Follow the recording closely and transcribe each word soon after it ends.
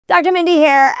Dr. Mindy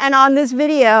here, and on this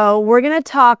video, we're going to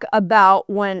talk about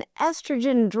when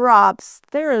estrogen drops,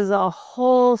 there is a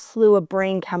whole slew of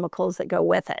brain chemicals that go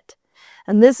with it.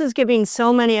 And this is giving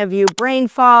so many of you brain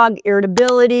fog,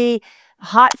 irritability,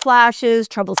 hot flashes,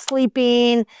 trouble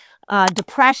sleeping,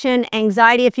 depression,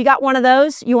 anxiety. If you got one of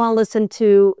those, you want to listen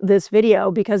to this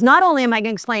video, because not only am I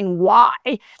going to explain why,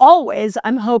 always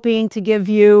I'm hoping to give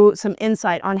you some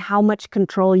insight on how much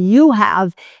control you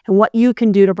have and what you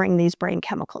can do to bring these brain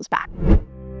chemicals back.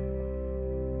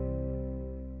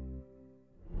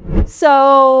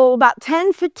 So about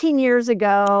 10-15 years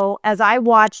ago, as I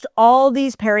watched all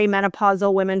these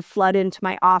perimenopausal women flood into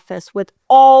my office with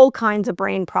all kinds of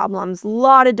brain problems, a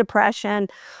lot of depression,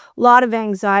 a lot of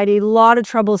anxiety, a lot of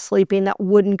trouble sleeping that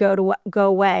wouldn't go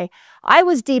away, I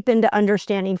was deep into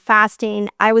understanding fasting.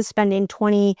 I was spending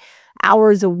 20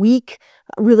 hours a week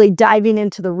really diving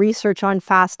into the research on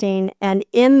fasting. And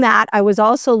in that, I was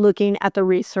also looking at the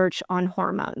research on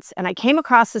hormones. And I came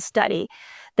across a study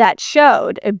that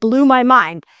showed, it blew my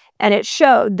mind, and it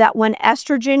showed that when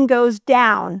estrogen goes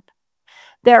down,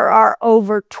 there are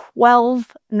over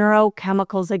 12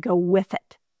 neurochemicals that go with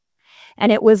it.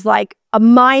 And it was like a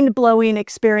mind-blowing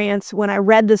experience when I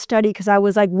read the study, because I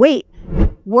was like, wait,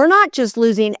 we're not just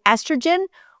losing estrogen,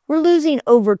 we're losing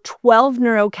over 12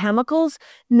 neurochemicals.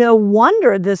 No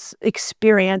wonder this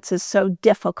experience is so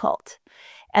difficult.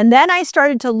 And then I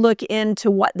started to look into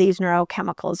what these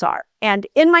neurochemicals are. And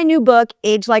in my new book,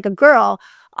 Age Like a Girl,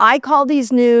 I call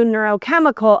these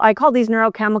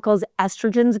neurochemicals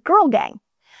estrogen's girl gang.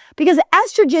 Because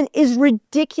estrogen is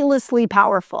ridiculously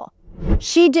powerful.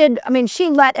 She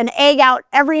let an egg out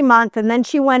every month, and then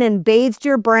she went and bathed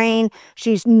your brain.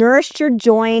 She's nourished your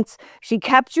joints. She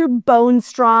kept your bones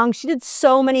strong. She did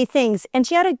so many things. And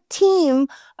she had a team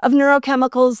of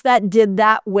neurochemicals that did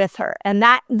that with her. And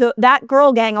that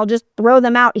girl gang, I'll just throw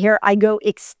them out here. I go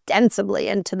extensively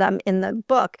into them in the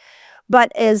book.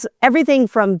 But is everything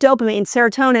from dopamine,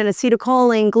 serotonin,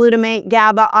 acetylcholine, glutamate,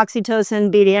 GABA,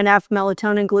 oxytocin, BDNF,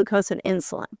 melatonin, glucose, and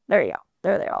insulin. There you go.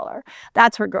 There they all are.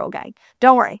 That's her girl gang.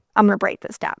 Don't worry, I'm going to break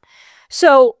this down.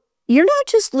 So you're not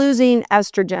just losing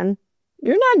estrogen.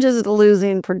 You're not just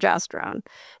losing progesterone.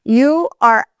 You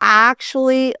are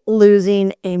actually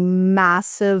losing a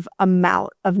massive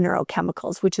amount of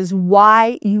neurochemicals, which is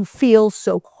why you feel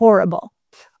so horrible.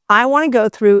 I want to go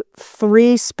through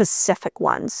 3 specific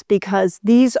ones, because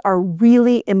these are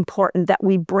really important that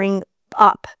we bring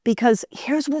up, because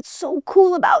here's what's so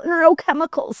cool about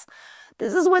neurochemicals.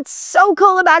 This is what's so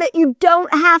cool about it. You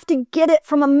don't have to get it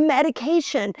from a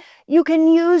medication. You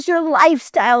can use your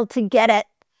lifestyle to get it.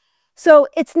 So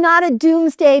it's not a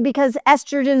doomsday because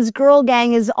estrogen's girl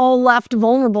gang is all left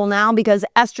vulnerable now because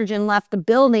estrogen left the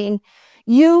building.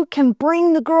 You can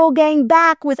bring the girl gang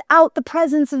back without the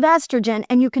presence of estrogen,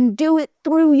 and you can do it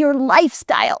through your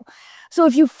lifestyle. So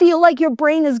if you feel like your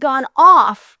brain has gone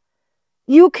off,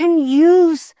 you can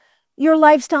use your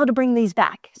lifestyle to bring these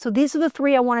back. So these are the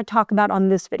 3 I want to talk about on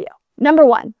this video. Number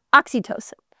 1,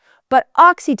 oxytocin. But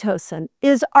oxytocin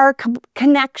is our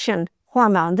connection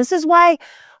hormone. This is why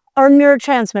our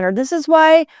neurotransmitter. This is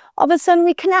why all of a sudden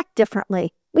we connect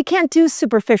differently. We can't do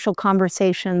superficial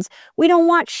conversations. We don't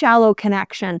want shallow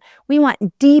connection. We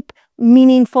want deep,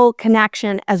 meaningful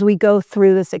connection as we go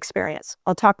through this experience.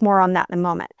 I'll talk more on that in a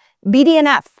moment.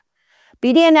 BDNF.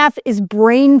 BDNF is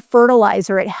brain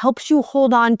fertilizer. It helps you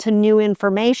hold on to new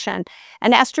information.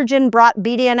 And estrogen brought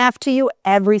BDNF to you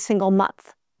every single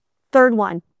month. Third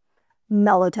one,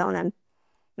 melatonin.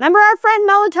 Remember our friend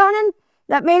melatonin?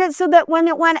 That made it so that when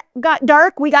it got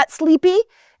dark, we got sleepy.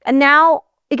 And now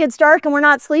it gets dark and we're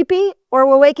not sleepy, or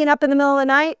we're waking up in the middle of the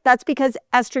night. That's because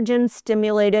estrogen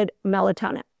stimulated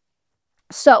melatonin.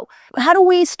 So how do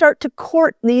we start to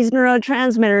court these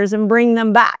neurotransmitters and bring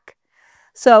them back?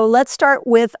 So let's start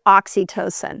with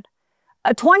oxytocin.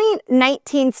 A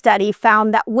 2019 study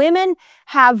found that women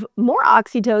have more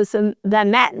oxytocin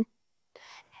than men.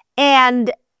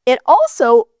 And it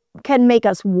also can make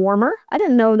us warmer. I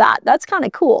didn't know that. That's kind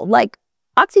of cool. Like,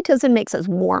 oxytocin makes us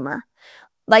warmer,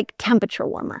 like temperature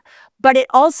warmer. But it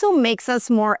also makes us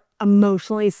more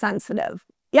emotionally sensitive.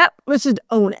 Yep, let's just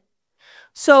own it.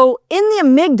 So in the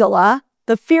amygdala,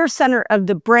 the fear center of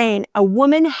the brain, a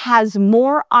woman has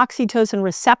more oxytocin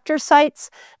receptor sites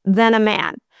than a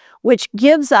man, which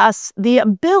gives us the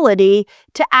ability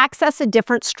to access a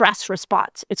different stress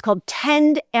response. It's called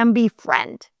tend and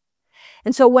befriend.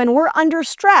 And so when we're under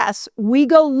stress, we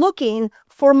go looking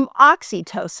for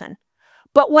oxytocin.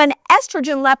 But when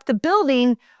estrogen left the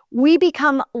building, we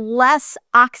become less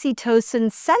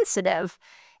oxytocin sensitive.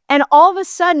 And all of a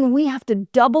sudden, we have to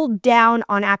double down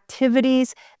on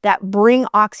activities that bring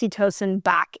oxytocin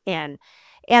back in.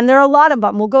 And there are a lot of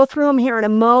them. We'll go through them here in a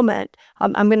moment.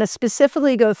 I'm going to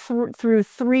specifically go through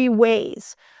 3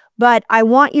 ways. But I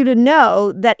want you to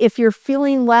know that if you're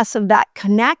feeling less of that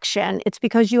connection, it's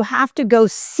because you have to go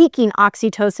seeking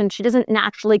oxytocin. She doesn't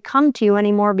naturally come to you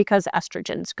anymore because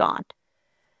estrogen's gone.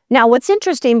 Now, what's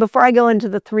interesting, before I go into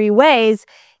the 3 ways,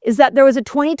 is that there was a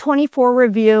 2024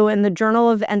 review in the Journal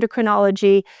of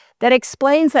Endocrinology that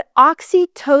explains that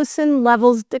oxytocin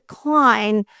levels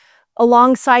decline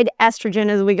alongside estrogen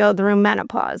as we go through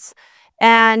menopause.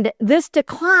 And this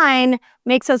decline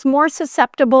makes us more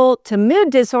susceptible to mood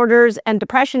disorders and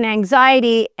depression,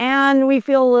 anxiety, and we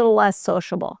feel a little less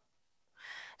sociable.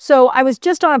 So I was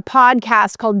just on a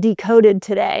podcast called Decoded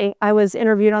today. I was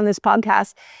interviewed on this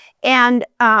podcast, and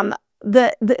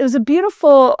it was a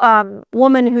beautiful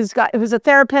woman who's a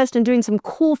therapist and doing some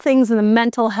cool things in the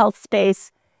mental health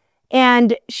space.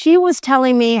 And she was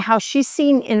telling me how she's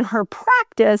seen in her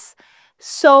practice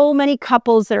so many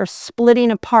couples that are splitting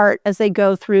apart as they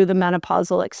go through the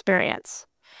menopausal experience.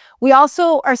 We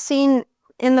also are seeing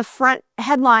in the front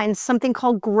headlines something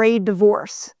called gray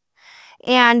divorce.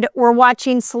 And we're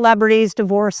watching celebrities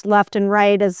divorce left and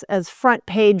right as front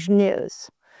page news.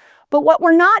 But what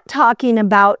we're not talking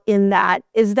about in that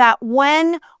is that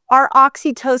when our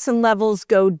oxytocin levels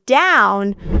go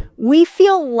down, we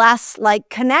feel less like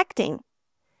connecting.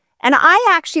 And I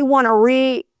actually want to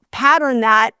repattern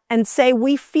that and say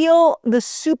we feel the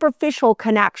superficial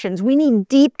connections. We need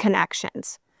deep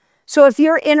connections. So if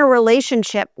you're in a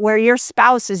relationship where your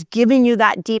spouse is giving you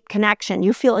that deep connection,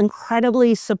 you feel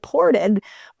incredibly supported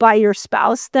by your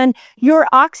spouse, then your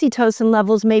oxytocin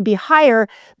levels may be higher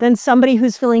than somebody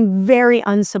who's feeling very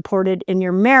unsupported in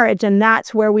your marriage. And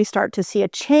that's where we start to see a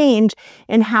change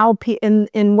in how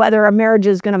in whether a marriage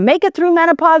is going to make it through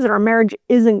menopause or a marriage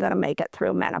isn't going to make it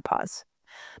through menopause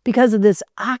because of this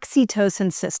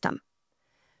oxytocin system.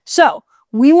 So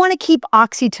we want to keep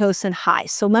oxytocin high.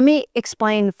 So let me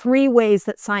explain 3 ways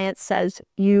that science says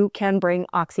you can bring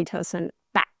oxytocin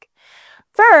back.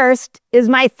 First is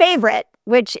my favorite,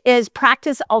 which is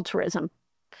practice altruism.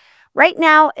 Right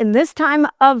now, in this time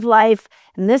of life,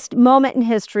 in this moment in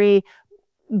history,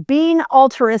 being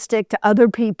altruistic to other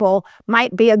people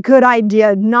might be a good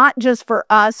idea, not just for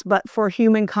us, but for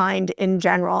humankind in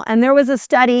general. And there was a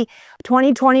study,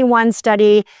 2021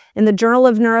 study in the Journal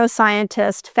of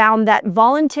Neuroscientist, found that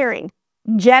volunteering,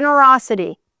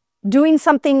 generosity, doing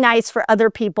something nice for other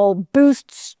people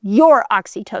boosts your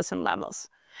oxytocin levels.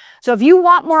 So if you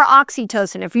want more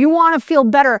oxytocin, if you want to feel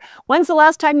better, when's the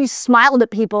last time you smiled at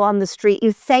people on the street?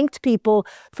 You thanked people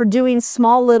for doing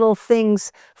small little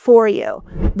things for you.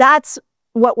 That's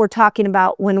what we're talking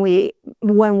about when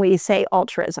we say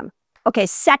altruism. Okay,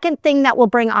 second thing that will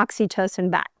bring oxytocin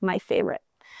back, my favorite.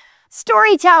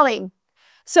 Storytelling.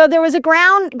 So there was a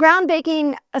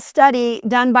groundbreaking study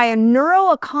done by a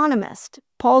neuroeconomist,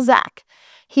 Paul Zak.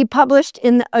 He published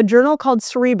in a journal called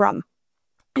Cerebrum.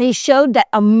 And he showed that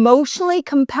emotionally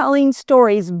compelling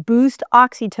stories boost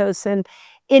oxytocin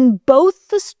in both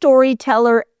the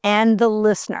storyteller and the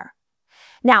listener.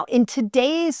 Now, in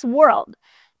today's world,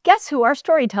 guess who our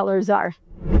storytellers are?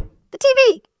 The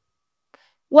TV.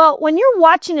 Well, when you're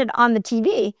watching it on the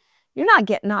TV, you're not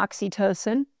getting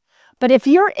oxytocin. But if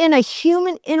you're in a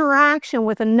human interaction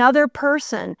with another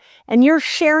person and you're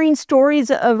sharing stories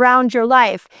around your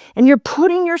life and you're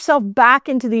putting yourself back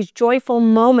into these joyful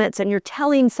moments and you're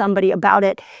telling somebody about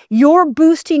it, you're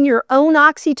boosting your own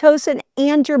oxytocin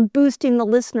and you're boosting the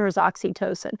listener's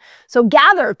oxytocin. So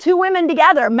gather 2 women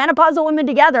together, menopausal women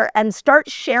together, and start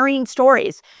sharing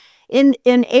stories. In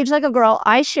Age Like a Girl,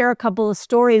 I share a couple of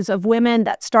stories of women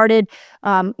that started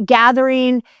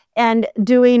gathering and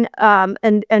doing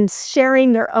and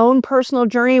sharing their own personal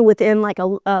journey within like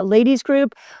a ladies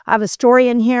group. I have a story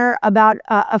in here about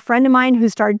a friend of mine who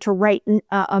started to write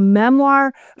a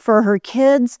memoir for her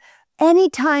kids.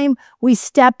 Anytime we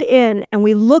step in and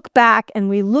we look back and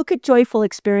we look at joyful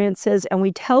experiences and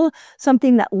we tell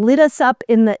something that lit us up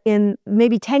in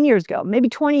maybe 10 years ago, maybe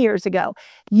 20 years ago,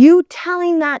 you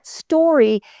telling that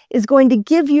story is going to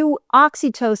give you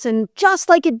oxytocin just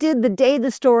like it did the day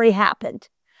the story happened.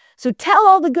 So tell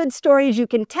all the good stories you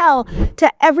can tell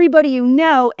to everybody you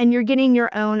know, and you're getting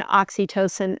your own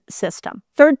oxytocin system.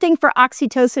 Third thing for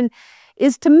oxytocin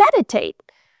is to meditate.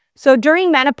 So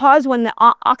during menopause, when the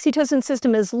oxytocin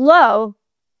system is low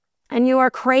and you are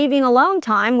craving alone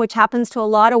time, which happens to a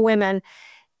lot of women,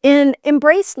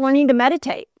 embrace learning to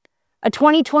meditate. A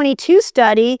 2022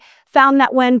 study found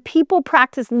that when people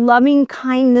practice loving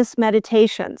kindness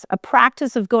meditations, a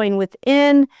practice of going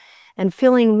within and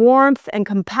feeling warmth and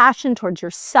compassion towards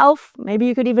yourself, maybe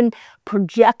you could even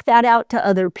project that out to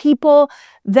other people,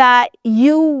 that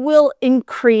you will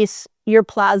increase your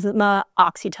plasma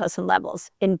oxytocin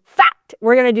levels. In fact,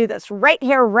 we're going to do this right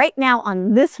here, right now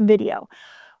on this video.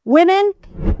 Women,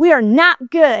 we are not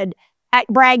good at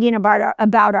bragging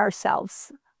about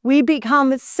ourselves. We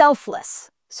become selfless.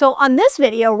 So on this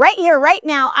video, right here, right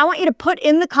now, I want you to put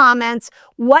in the comments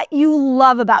what you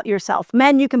love about yourself.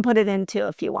 Men, you can put it in too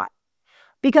if you want.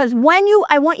 Because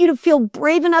I want you to feel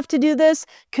brave enough to do this.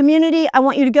 Community, I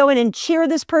want you to go in and cheer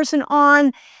this person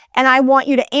on. And I want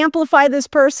you to amplify this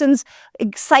person's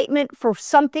excitement for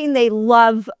something they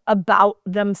love about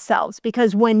themselves.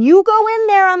 Because when you go in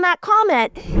there on that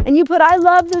comment and you put, I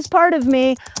love this part of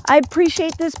me, I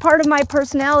appreciate this part of my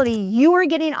personality, you are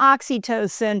getting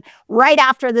oxytocin right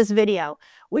after this video,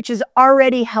 which is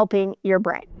already helping your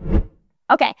brain.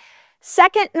 Okay,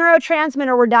 second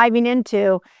neurotransmitter we're diving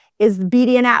into is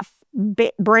BDNF.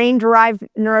 Brain-derived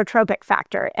neurotropic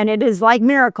factor, and it is like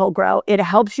Miracle-Gro. It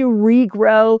helps you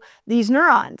regrow these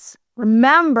neurons.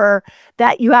 Remember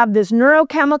that you have this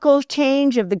neurochemical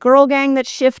change of the girl gang that's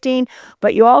shifting,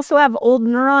 but you also have old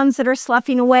neurons that are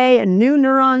sloughing away and new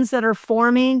neurons that are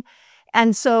forming.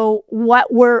 And so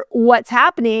what's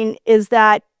happening is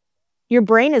that your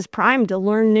brain is primed to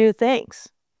learn new things.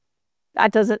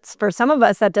 That doesn't, for some of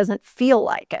us, that doesn't feel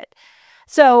like it.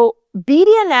 So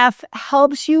BDNF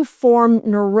helps you form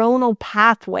neuronal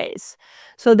pathways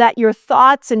so that your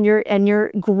thoughts and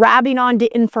your grabbing onto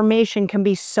information can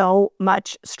be so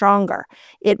much stronger.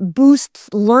 It boosts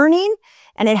learning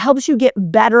and it helps you get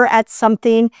better at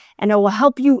something, and it will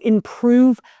help you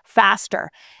improve faster.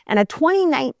 And a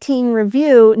 2019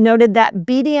 review noted that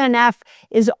BDNF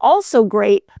is also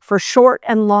great for short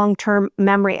and long-term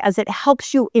memory, as it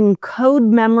helps you encode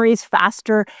memories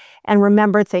faster and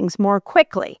remember things more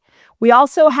quickly. We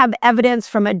also have evidence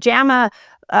from a JAMA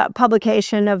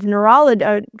publication of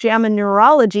JAMA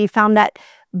Neurology found that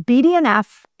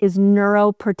BDNF is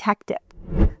neuroprotective.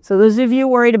 So those of you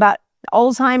worried about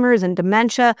Alzheimer's and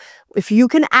dementia, if you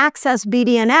can access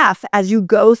BDNF as you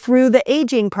go through the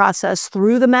aging process,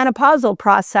 through the menopausal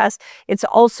process, it's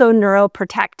also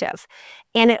neuroprotective.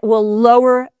 And it will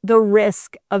lower the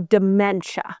risk of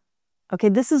dementia. Okay,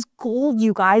 this is gold,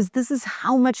 you guys. This is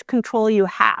how much control you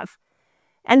have.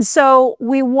 And so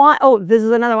we want, oh, this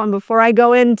is another one before I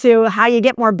go into how you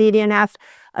get more BDNF.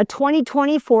 A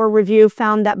 2024 review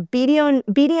found that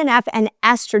BDNF and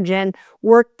estrogen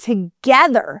work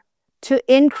together to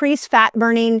increase fat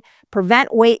burning,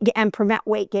 prevent weight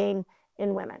gain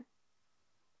in women.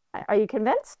 Are you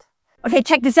convinced? Okay,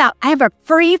 check this out. I have a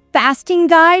free fasting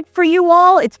guide for you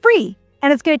all. It's free.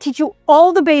 And it's going to teach you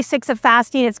all the basics of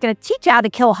fasting. It's going to teach you how to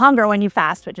kill hunger when you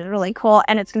fast, which is really cool.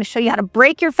 And it's going to show you how to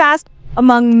break your fast,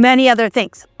 among many other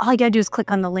things. All you got to do is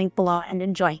click on the link below and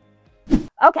enjoy.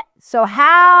 Okay, so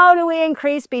how do we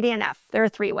increase BDNF? There are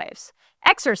 3 ways.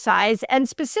 Exercise, and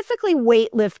specifically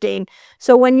weightlifting.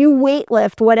 So when you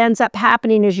weightlift, what ends up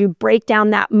happening is you break down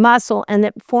that muscle and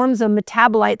it forms a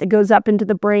metabolite that goes up into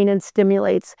the brain and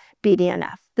stimulates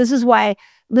BDNF. This is why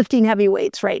lifting heavy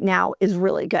weights right now is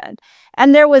really good.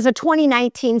 And there was a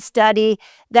 2019 study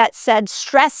that said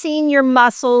stressing your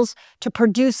muscles to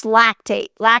produce lactate.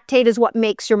 Lactate is what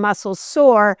makes your muscles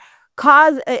sore.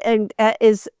 That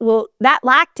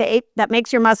lactate that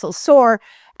makes your muscles sore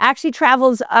actually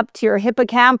travels up to your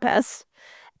hippocampus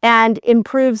and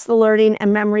improves the learning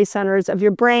and memory centers of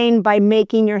your brain by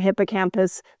making your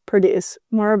hippocampus produce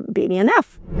more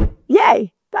BDNF.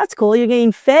 Yay, that's cool. You're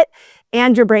getting fit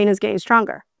and your brain is getting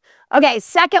stronger. Okay,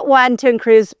 second one to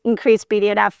increase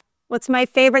BDNF. What's my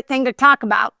favorite thing to talk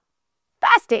about?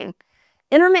 Fasting.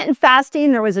 Intermittent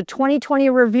fasting, there was a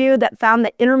 2020 review that found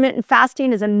that intermittent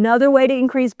fasting is another way to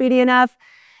increase BDNF.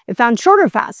 It found shorter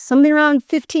fasts, something around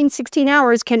 15, 16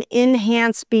 hours, can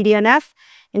enhance BDNF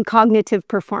and cognitive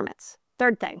performance.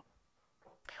 Third thing,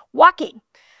 walking.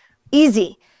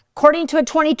 Easy. According to a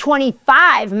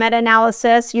 2025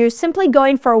 meta-analysis, you're simply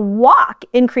going for a walk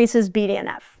increases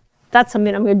BDNF. That's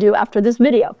something I'm going to do after this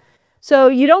video. So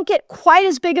you don't get quite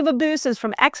as big of a boost as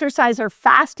from exercise or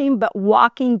fasting, but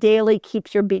walking daily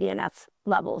keeps your BDNF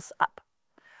levels up.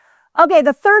 Okay,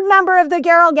 the third member of the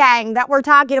girl gang that we're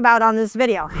talking about on this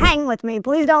video. Hang with me,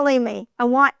 please don't leave me. I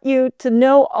want you to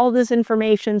know all this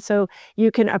information so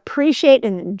you can appreciate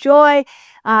and enjoy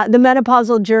the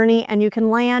menopausal journey, and you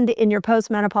can land in your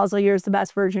postmenopausal years the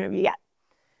best version of you yet.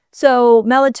 So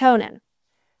melatonin.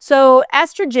 So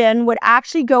estrogen would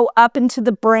actually go up into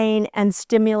the brain and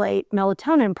stimulate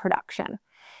melatonin production.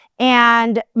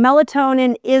 And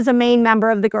melatonin is a main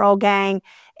member of the girl gang,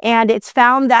 and it's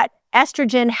found that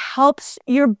estrogen helps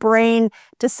your brain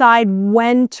decide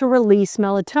when to release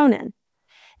melatonin.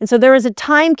 And so there is a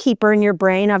timekeeper in your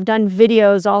brain. I've done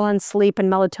videos all on sleep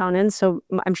and melatonin, so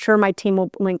I'm sure my team will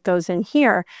link those in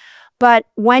here. But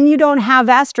when you don't have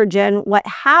estrogen, what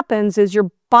happens is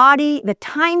your body, the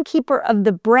timekeeper of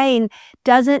the brain,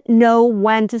 doesn't know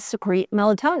when to secrete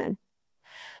melatonin.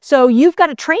 So you've got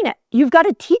to train it. You've got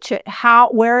to teach it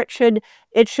where it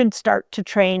should start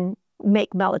to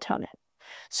make melatonin.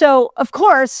 So of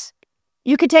course,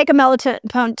 you could take a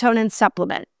melatonin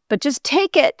supplement, but just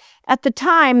take it at the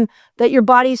time that your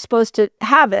body's supposed to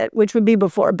have it, which would be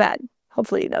before bed.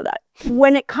 Hopefully you know that.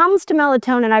 When it comes to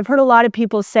melatonin, I've heard a lot of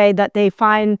people say that they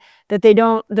find that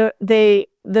the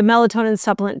melatonin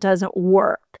supplement doesn't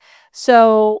work.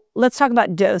 So let's talk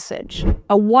about dosage.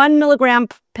 A 1 milligram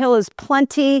pill is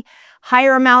plenty.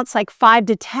 Higher amounts like 5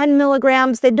 to 10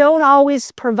 milligrams, they don't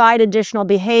always provide additional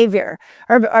behavior,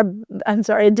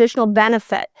 additional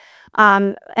benefit.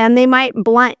 And they might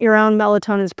blunt your own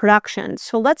melatonin's production.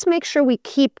 So let's make sure we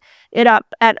keep it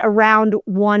up at around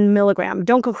 1 milligram.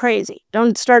 Don't go crazy.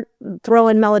 Don't start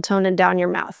throwing melatonin down your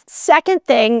mouth. Second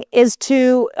thing is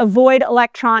to avoid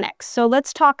electronics. So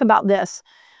let's talk about this.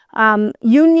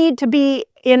 You need to be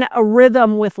in a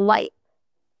rhythm with light.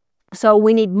 So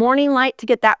we need morning light to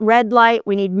get that red light.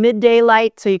 We need midday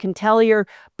light so you can tell your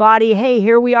body, hey,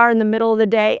 here we are in the middle of the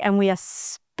day. And we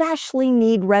especially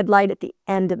need red light at the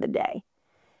end of the day.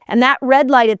 And that red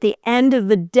light at the end of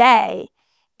the day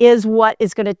is what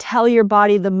is going to tell your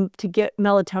body to get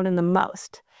melatonin the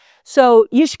most. So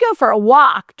you should go for a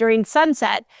walk during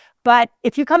sunset. But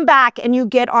if you come back and you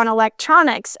get on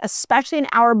electronics, especially an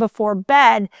hour before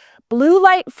bed, blue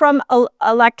light from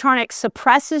electronics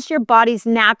suppresses your body's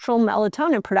natural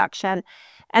melatonin production.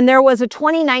 And there was a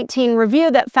 2019 review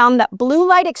that found that blue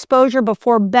light exposure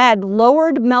before bed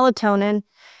lowered melatonin,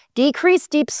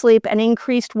 decreased deep sleep, and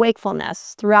increased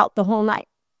wakefulness throughout the whole night.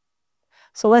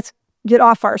 So let's get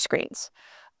off our screens.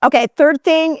 Okay, third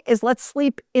thing is let's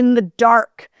sleep in the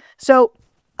dark. So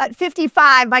at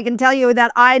 55, I can tell you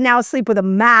that I now sleep with a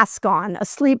mask on, a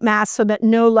sleep mask, so that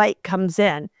no light comes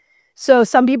in. So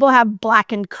some people have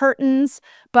blackened curtains,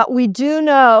 but we do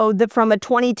know that from a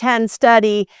 2010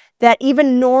 study that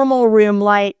even normal room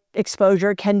light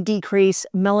exposure can decrease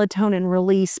melatonin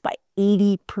release by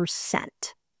 80%.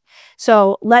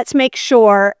 So let's make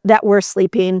sure that we're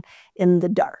sleeping in the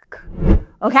dark.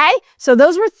 Okay, so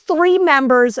those were 3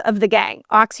 members of the gang: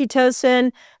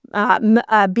 oxytocin,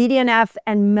 BDNF,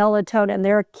 and melatonin.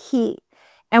 They're key.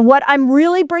 And what I'm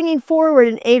really bringing forward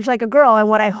in Age Like a Girl, and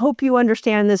what I hope you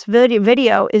understand in this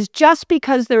video is just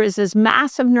because there is this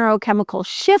massive neurochemical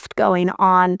shift going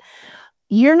on,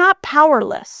 you're not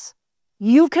powerless.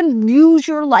 You can use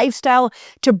your lifestyle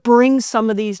to bring some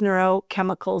of these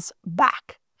neurochemicals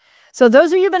back. So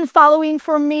those of you who've been following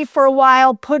me for a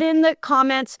while, put in the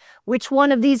comments which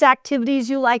one of these activities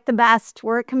you like the best.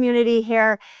 We're a community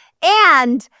here.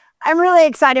 And I'm really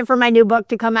excited for my new book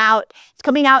to come out. It's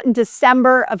coming out in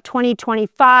December of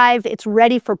 2025. It's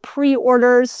ready for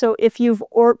pre-orders. So if you've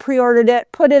pre-ordered it,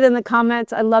 put it in the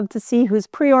comments. I'd love to see who's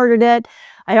pre-ordered it.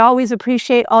 I always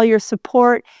appreciate all your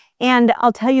support. And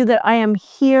I'll tell you that I am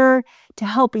here to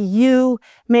help you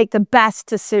make the best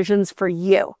decisions for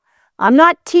you. I'm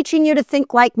not teaching you to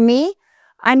think like me.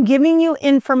 I'm giving you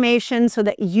information so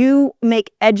that you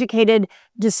make educated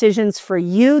decisions for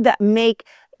you that make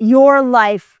your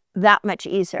life that much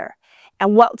easier.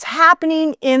 And what's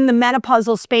happening in the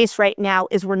menopausal space right now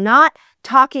is we're not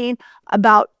talking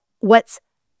about what's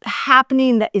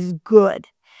happening that is good.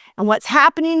 And what's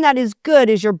happening that is good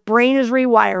is your brain is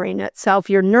rewiring itself.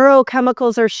 Your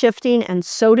neurochemicals are shifting, and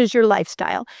so does your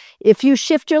lifestyle. If you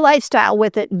shift your lifestyle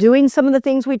with it, doing some of the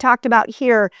things we talked about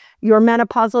here, your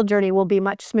menopausal journey will be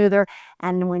much smoother.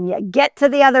 And when you get to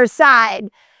the other side,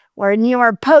 when you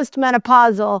are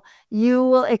postmenopausal, you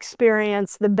will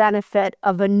experience the benefit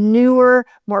of a newer,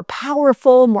 more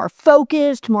powerful, more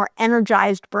focused, more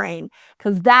energized brain,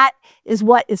 because that is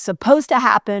what is supposed to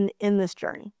happen in this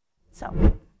journey.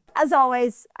 So, as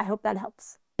always, I hope that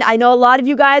helps. I know a lot of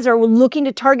you guys are looking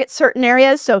to target certain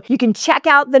areas, so you can check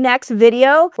out the next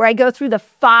video where I go through the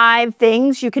 5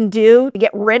 things you can do to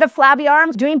get rid of flabby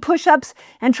arms. Doing push-ups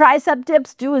and tricep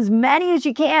dips, do as many as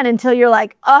you can until you're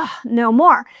like, oh, no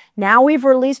more. Now we've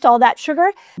released all that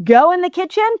sugar. Go in the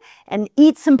kitchen and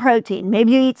eat some protein.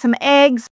 Maybe you eat some eggs.